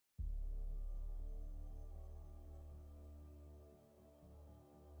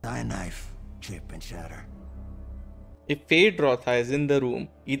Thy knife, chip and shatter. If Feyd-Rautha is in the room,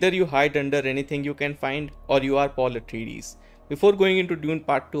 either you hide under anything you can find or you are Paul Atreides. Before going into Dune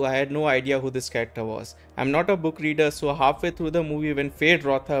Part 2, I had no idea who this character was. I'm not a book reader, so halfway through the movie when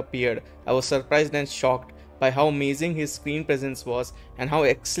Feyd-Rautha appeared, I was surprised and shocked by how amazing his screen presence was and how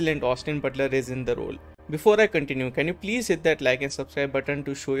excellent Austin Butler is in the role. Before I continue, can you please hit that like and subscribe button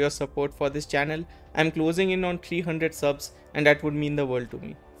to show your support for this channel? I'm closing in on 300 subs and that would mean the world to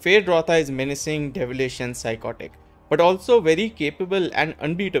me. Feyd-Rautha is menacing, devilish and psychotic, but also very capable and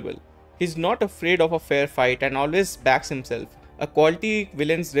unbeatable. He's not afraid of a fair fight and always backs himself, a quality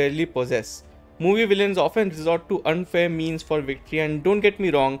villains rarely possess. Movie villains often resort to unfair means for victory, and don't get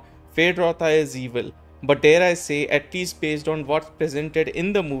me wrong, Feyd-Rautha is evil, but dare I say, at least based on what's presented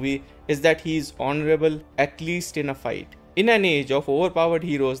in the movie, is that he is honorable, at least in a fight. In an age of overpowered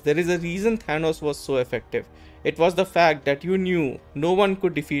heroes, there is a reason Thanos was so effective. It was the fact that you knew no one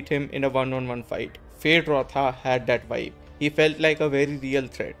could defeat him in a one-on-one fight. Feyd-Rautha had that vibe. He felt like a very real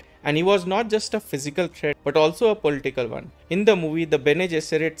threat. And he was not just a physical threat, but also a political one. In the movie, the Bene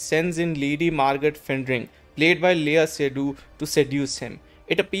Gesserit sends in Lady Margaret Fendring, played by Léa Seydoux, to seduce him.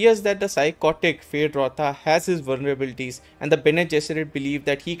 It appears that the psychotic Feyd-Rautha has his vulnerabilities, and the Bene Gesserit believe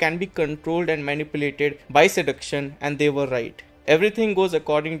that he can be controlled and manipulated by seduction, and they were right. Everything goes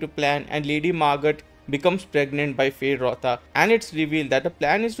according to plan, and Lady Margaret becomes pregnant by Feyd-Rautha, and it's revealed that the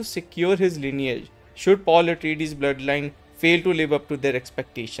plan is to secure his lineage should Paul Atreides' bloodline fail to live up to their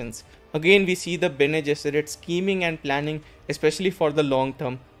expectations. Again, we see the Bene Gesserit scheming and planning, especially for the long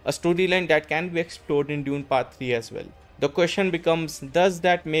term, a storyline that can be explored in Dune Part 3 as well. The question becomes, does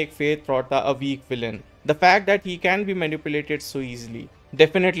that make Feyd-Rautha a weak villain? The fact that he can be manipulated so easily?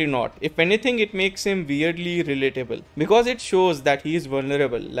 Definitely not. If anything, it makes him weirdly relatable, because it shows that he is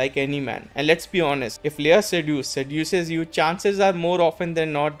vulnerable like any man. And let's be honest, if Léa Seydoux seduces you, chances are more often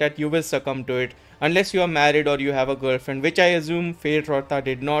than not that you will succumb to it, unless you are married or you have a girlfriend, which I assume Feyd-Rautha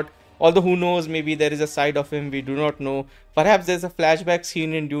did not. Although who knows, maybe there is a side of him we do not know. Perhaps there's a flashback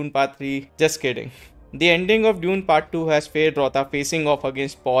scene in Dune Part 3. Just kidding. The ending of Dune Part 2 has Feyd-Rautha facing off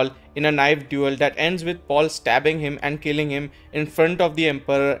against Paul in a knife duel that ends with Paul stabbing him and killing him in front of the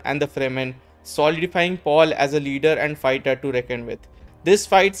Emperor and the Fremen, solidifying Paul as a leader and fighter to reckon with. This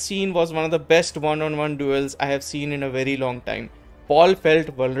fight scene was one of the best one-on-one duels I have seen in a very long time. Paul felt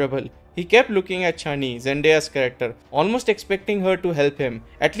vulnerable. He kept looking at Chani, Zendaya's character, almost expecting her to help him.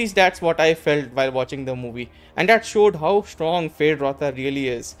 At least that's what I felt while watching the movie, and that showed how strong Feyd-Rautha really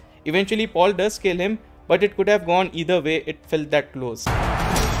is. Eventually Paul does kill him, but it could have gone either way, it felt that close.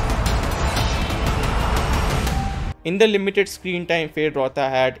 In the limited screen time Feyd-Rautha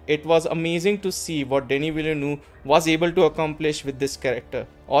had, it was amazing to see what Denis Villeneuve was able to accomplish with this character.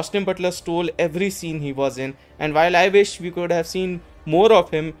 Austin Butler stole every scene he was in, and while I wish we could have seen more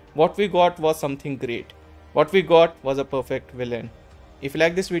of him, what we got was something great. What we got was a perfect villain. If you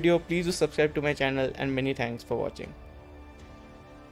like this video, please do subscribe to my channel, and many thanks for watching.